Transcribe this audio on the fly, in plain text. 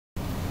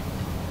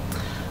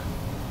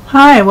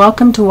Hi,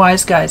 welcome to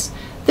Wise Guys.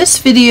 This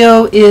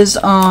video is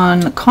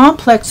on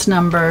complex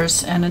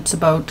numbers and it's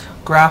about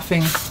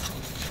graphing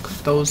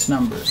those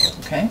numbers,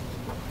 okay?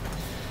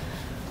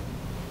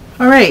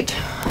 Alright,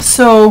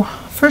 so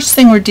first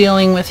thing we're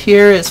dealing with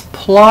here is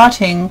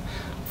plotting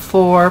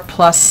 4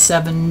 plus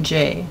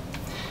 7j.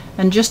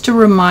 And just a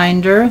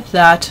reminder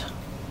that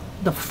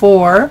the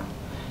 4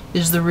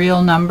 is the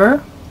real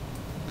number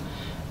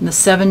and the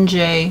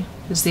 7j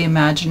is the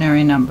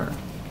imaginary number.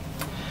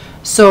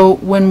 So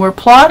when we're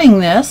plotting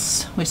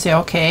this, we say,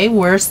 okay,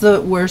 where's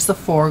the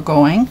 4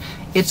 going?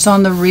 It's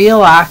on the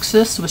real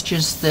axis, which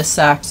is this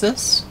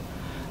axis.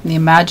 And the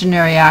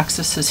imaginary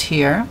axis is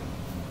here.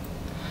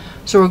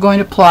 So we're going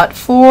to plot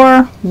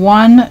 4,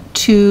 1,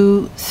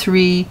 2,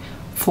 3,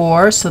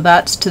 4. So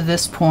that's to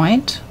this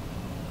point.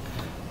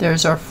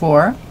 There's our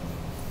 4.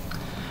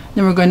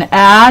 Then we're going to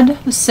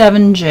add the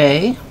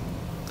 7j.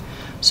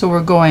 So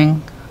we're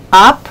going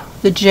up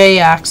the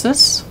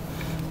j-axis.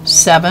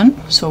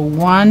 7, so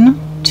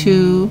 1,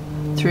 2,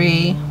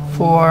 3,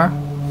 4,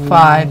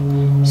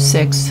 5,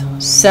 6,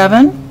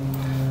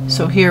 7.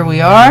 So here we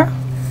are,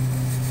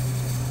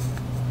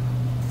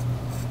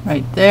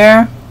 right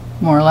there,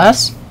 more or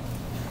less.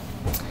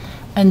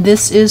 And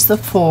this is the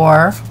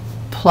 4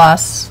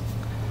 plus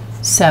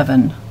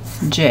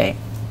 7j.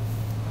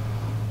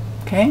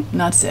 Okay, and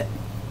that's it.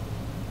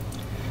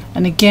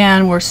 And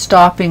again, we're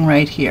stopping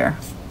right here.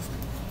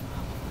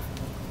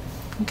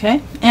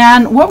 Okay,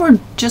 and what we're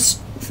just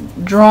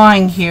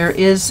drawing here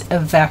is a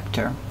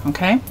vector,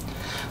 okay?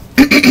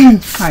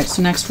 Alright,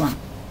 so next one.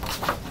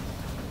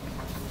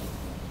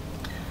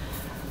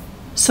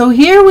 So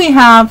here we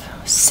have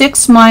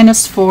 6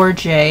 minus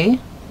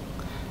 4j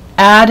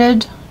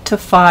added to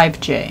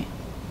 5j.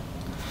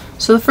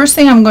 So the first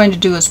thing I'm going to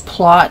do is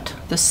plot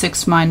the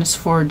 6 minus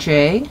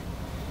 4j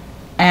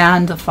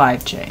and the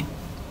 5j.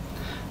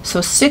 So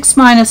 6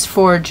 minus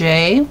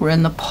 4j, we're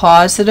in the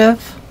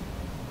positive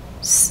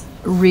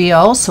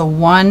real, so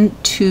 1,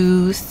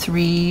 2,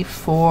 3,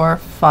 4,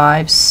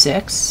 5,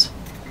 6,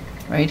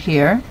 right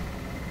here.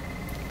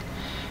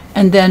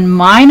 And then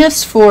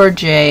minus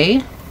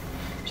 4j,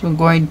 so we're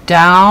going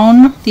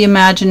down the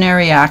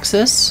imaginary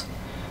axis,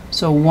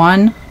 so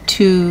 1,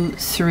 2,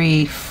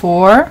 3,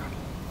 4.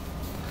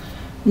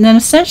 And then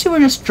essentially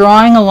we're just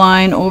drawing a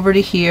line over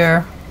to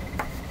here.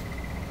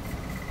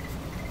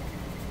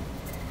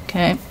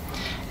 Okay,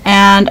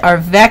 and our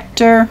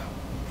vector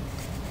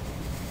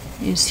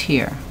is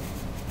here.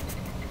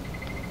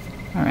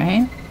 All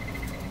right,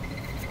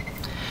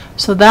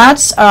 so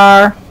that's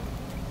our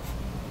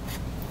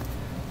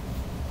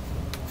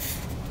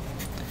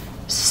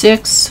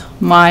 6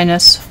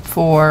 minus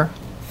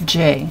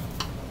 4j.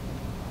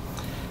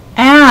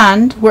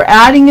 And we're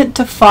adding it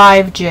to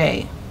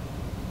 5j.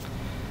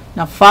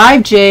 Now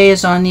 5j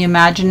is on the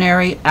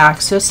imaginary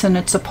axis and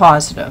it's a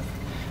positive.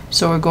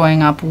 So we're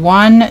going up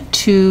 1,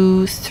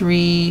 2,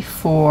 3,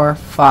 4,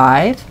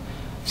 5.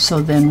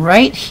 So then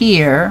right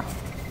here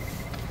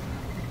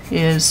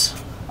is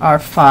our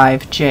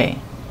 5j.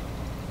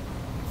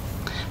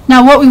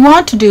 Now what we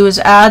want to do is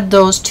add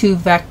those two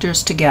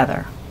vectors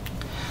together.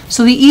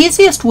 So the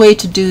easiest way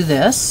to do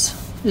this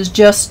is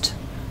just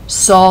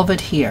solve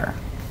it here.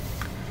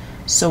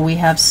 So we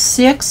have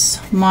 6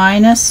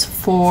 minus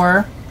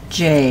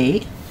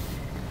 4j.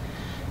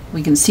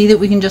 We can see that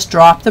we can just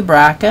drop the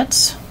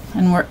brackets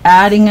and we're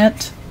adding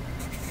it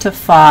to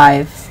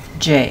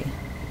 5j.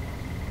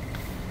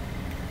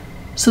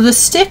 So the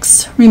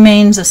 6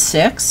 remains a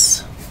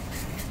 6.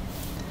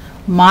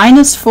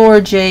 Minus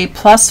 4j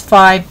plus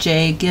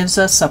 5j gives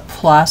us a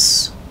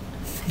plus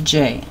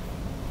j.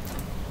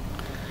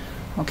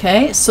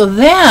 Okay, so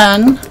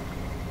then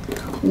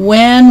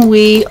when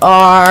we're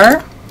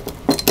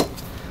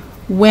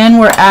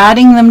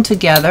adding them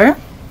together,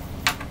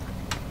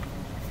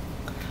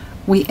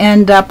 we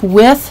end up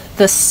with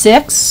the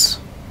 6,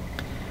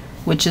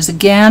 which is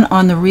again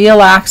on the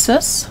real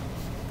axis.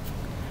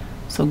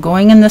 So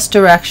going in this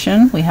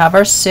direction, we have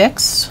our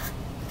 6.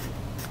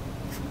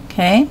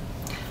 Okay,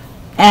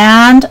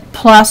 and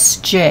plus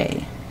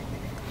j.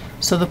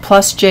 So the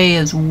plus j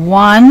is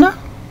 1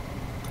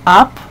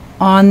 up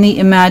on the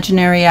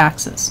imaginary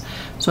axis.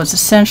 So it's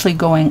essentially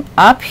going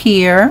up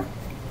here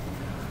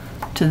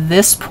to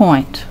this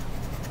point.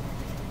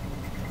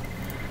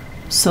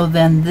 So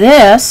then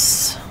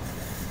this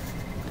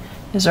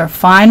is our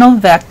final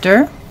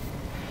vector,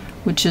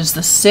 which is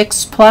the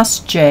 6 plus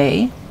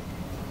j,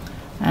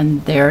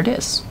 and there it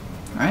is.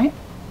 All right?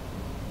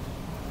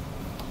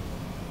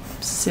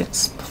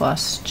 6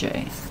 plus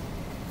j.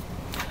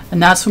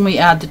 And that's when we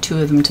add the two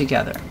of them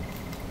together.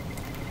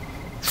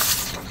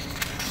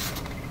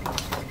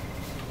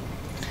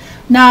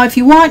 Now if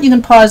you want, you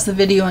can pause the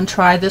video and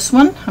try this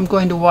one. I'm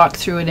going to walk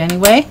through it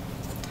anyway.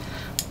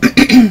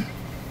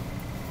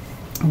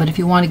 But if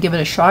you want to give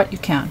it a shot, you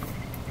can.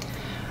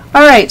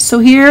 Alright, so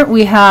here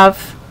we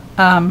have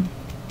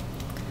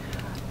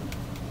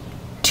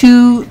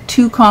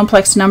two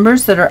complex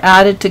numbers that are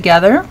added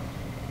together.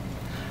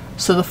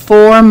 So the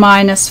 4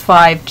 minus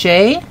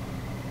 5j,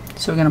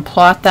 so we're going to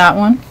plot that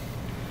one.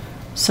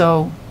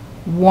 So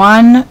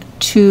 1,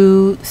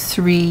 2,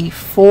 3,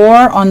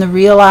 4 on the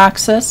real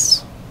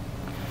axis,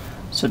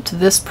 so to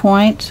this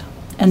point,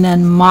 and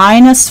then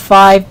minus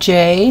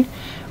 5j,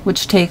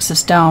 which takes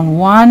us down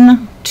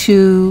 1,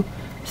 2,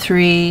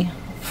 3,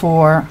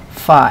 4,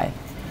 5,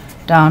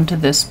 down to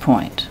this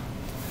point.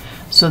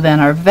 So then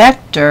our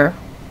vector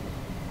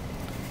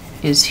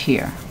is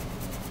here.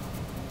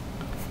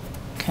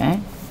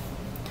 Okay?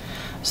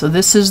 So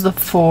this is the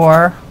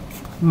 4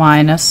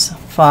 minus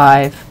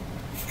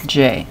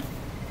 5j.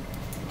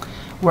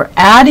 We're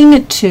adding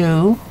it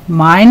to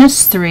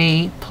minus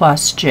 3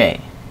 plus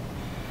j.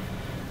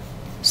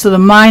 So the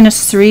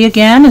minus 3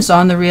 again is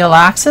on the real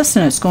axis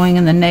and it's going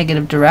in the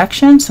negative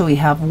direction. So we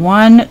have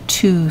 1,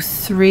 2,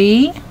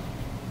 3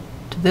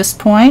 to this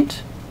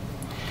point.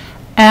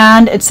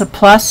 And it's a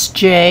plus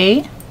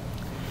j.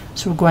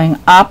 So we're going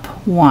up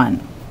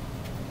 1.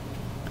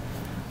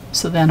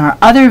 So then our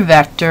other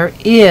vector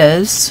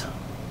is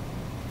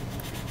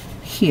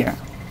here.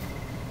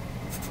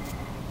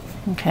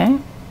 Okay?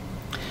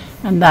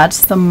 And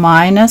that's the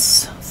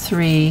minus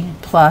 3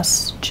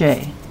 plus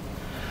j.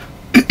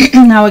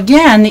 Now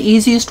again, the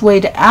easiest way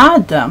to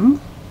add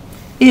them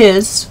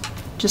is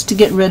just to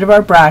get rid of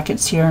our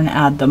brackets here and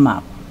add them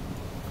up.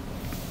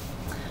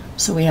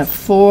 So we have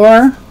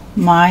 4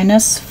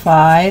 minus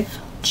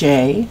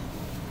 5j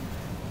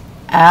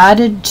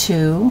added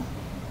to,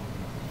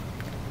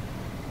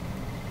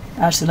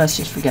 actually let's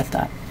just forget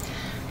that.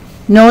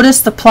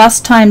 Notice the plus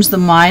times the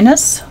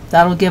minus,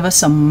 that'll give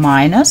us a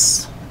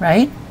minus,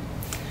 right?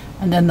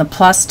 And then the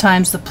plus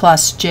times the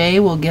plus j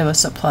will give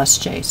us a plus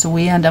j. So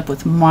we end up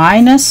with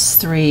minus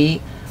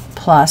 3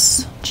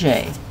 plus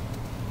j.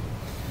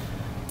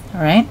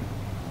 All right?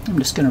 I'm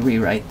just going to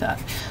rewrite that.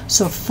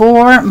 So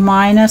 4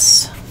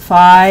 minus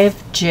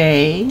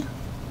 5j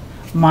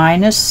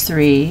minus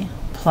 3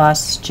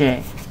 plus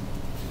j.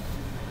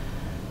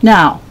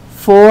 Now,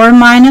 4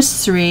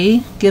 minus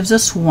 3 gives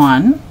us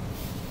 1.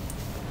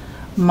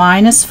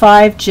 Minus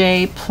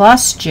 5j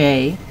plus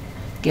j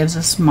gives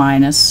us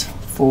minus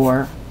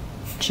 4j.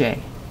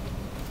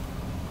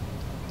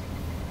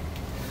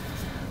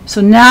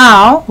 So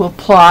now we'll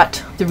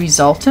plot the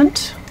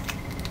resultant.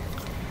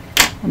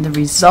 And the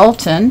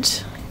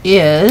resultant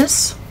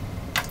is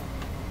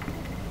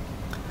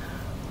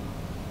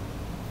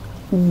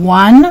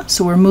 1.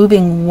 So we're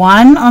moving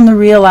 1 on the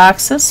real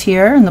axis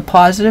here in the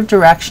positive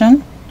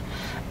direction.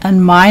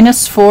 And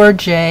minus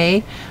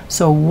 4j.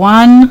 So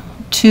 1,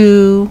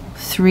 2,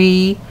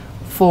 3,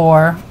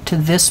 4 to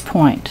this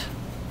point.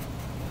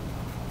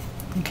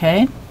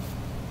 Okay?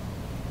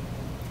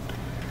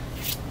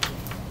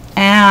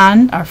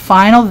 And our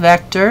final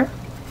vector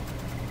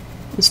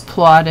is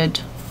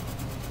plotted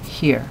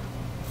here.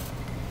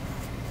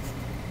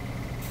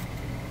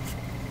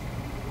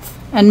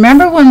 And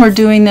remember, when we're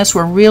doing this,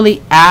 we're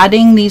really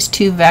adding these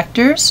two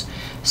vectors.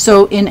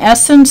 So in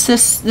essence,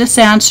 this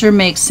answer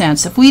makes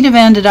sense. If we'd have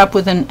ended up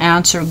with an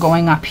answer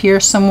going up here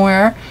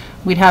somewhere,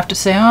 we'd have to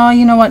say, oh,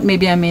 you know what,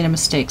 maybe I made a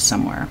mistake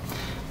somewhere.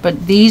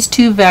 But these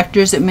two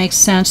vectors, it makes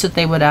sense that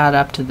they would add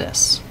up to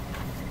this.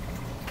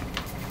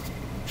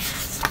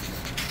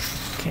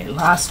 Okay,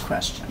 last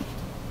question.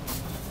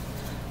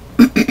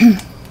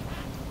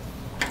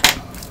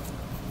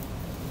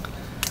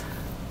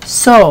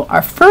 So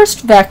our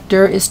first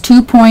vector is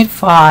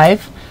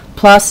 2.5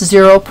 plus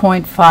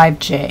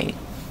 0.5j.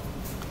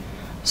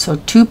 So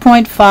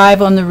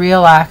 2.5 on the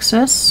real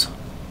axis,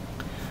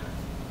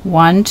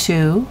 1,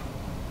 2,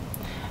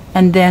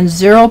 and then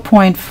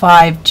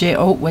 0.5j,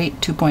 oh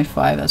wait,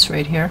 2.5, that's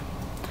right here,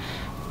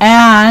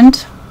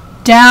 and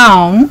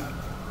down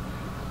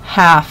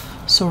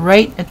half, so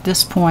right at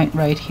this point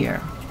right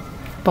here,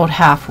 about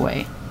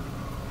halfway.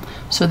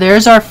 So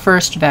there's our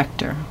first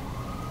vector.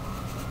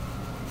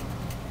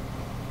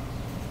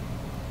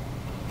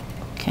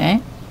 Okay.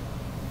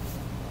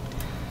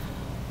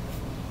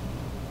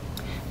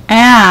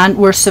 And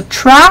we're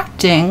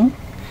subtracting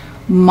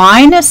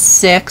minus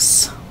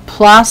 6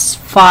 plus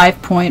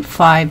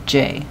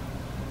 5.5j.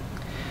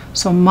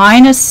 So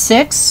minus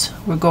 6,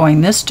 we're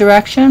going this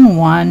direction,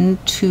 1,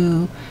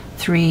 2,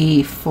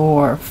 3,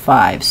 4,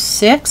 5,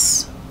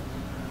 6.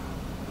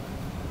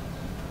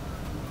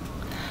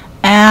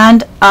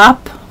 And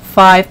up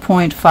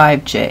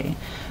 5.5j.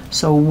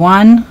 So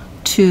 1,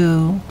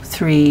 2,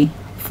 3,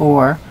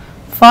 4,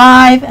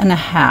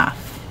 5.5.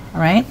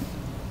 All right?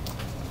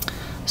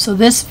 So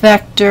this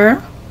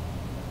vector,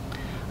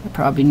 I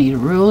probably need a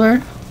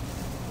ruler,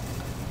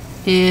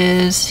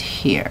 is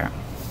here.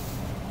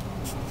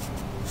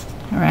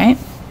 All right?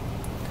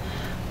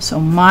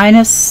 So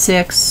minus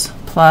 6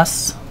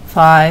 plus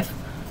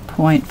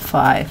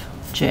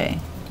 5.5j.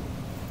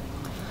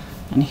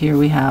 And here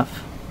we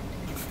have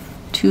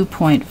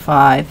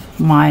 2.5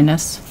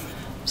 minus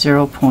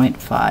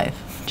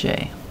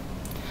 0.5j.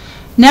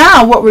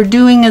 Now what we're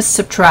doing is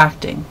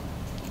subtracting.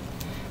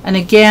 And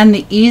again,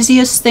 the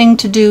easiest thing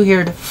to do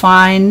here to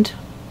find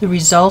the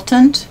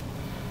resultant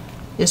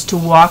is to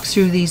walk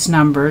through these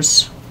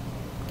numbers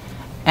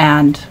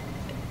and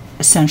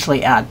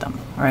essentially add them,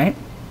 all right?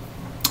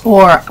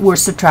 or we're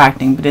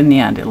subtracting, but in the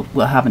end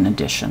we'll have an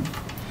addition.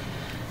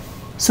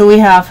 So we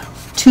have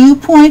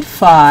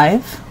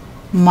 2.5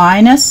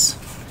 minus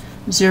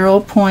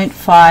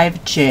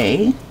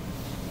 0.5j.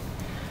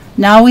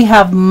 Now we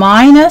have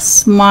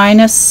minus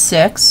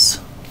 6,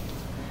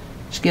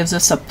 which gives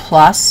us a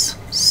plus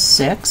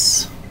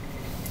 6,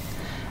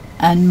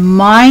 and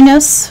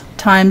minus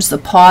times the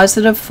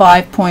positive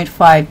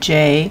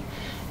 5.5j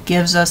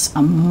gives us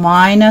a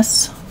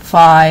minus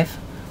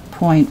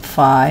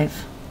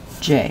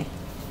 5.5j.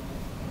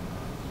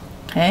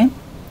 Okay?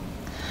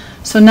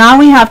 So now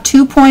we have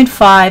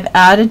 2.5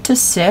 added to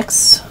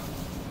 6,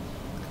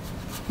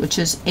 which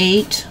is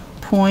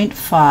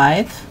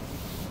 8.5,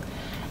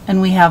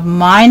 and we have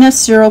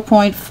minus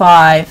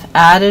 0.5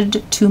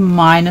 added to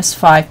minus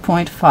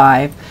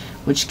 5.5,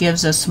 which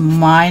gives us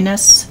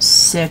minus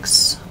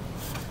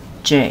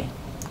 6j.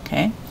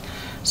 Okay?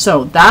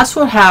 So that's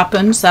what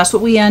happens, that's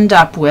what we end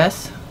up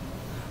with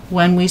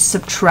when we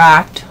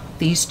subtract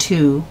these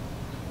two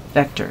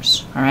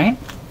vectors, all right?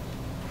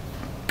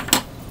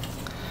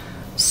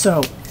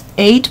 So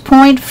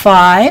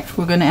 8.5,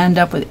 we're going to end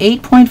up with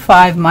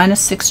 8.5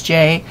 minus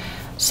 6j.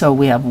 So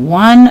we have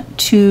 1,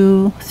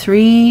 2,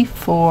 3,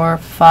 4,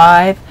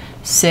 5,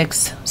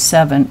 6,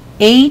 7,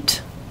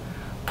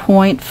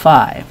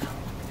 8.5.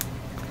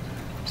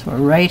 So we're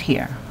right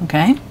here,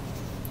 okay?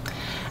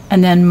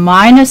 And then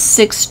minus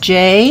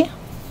 6j,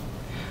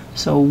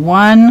 so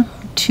 1,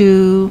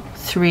 2,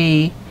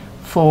 3,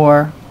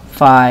 4,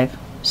 5,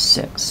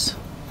 6,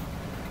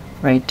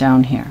 right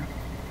down here,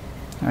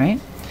 all right?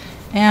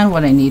 And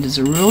what I need is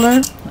a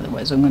ruler,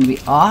 otherwise I'm going to be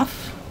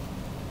off.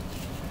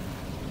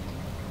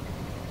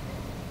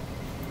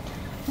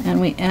 And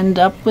we end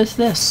up with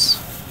this.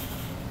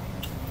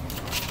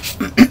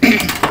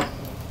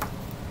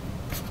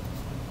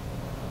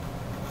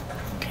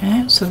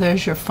 Okay, so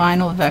there's your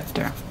final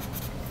vector.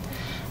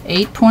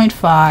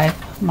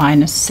 8.5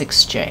 minus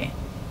 6j.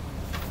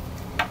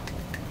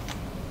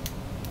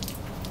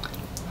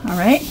 All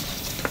right,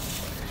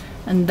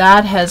 and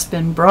that has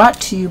been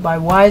brought to you by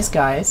Wise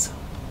Guys.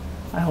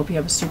 I hope you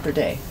have a super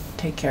day.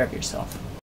 Take care of yourself.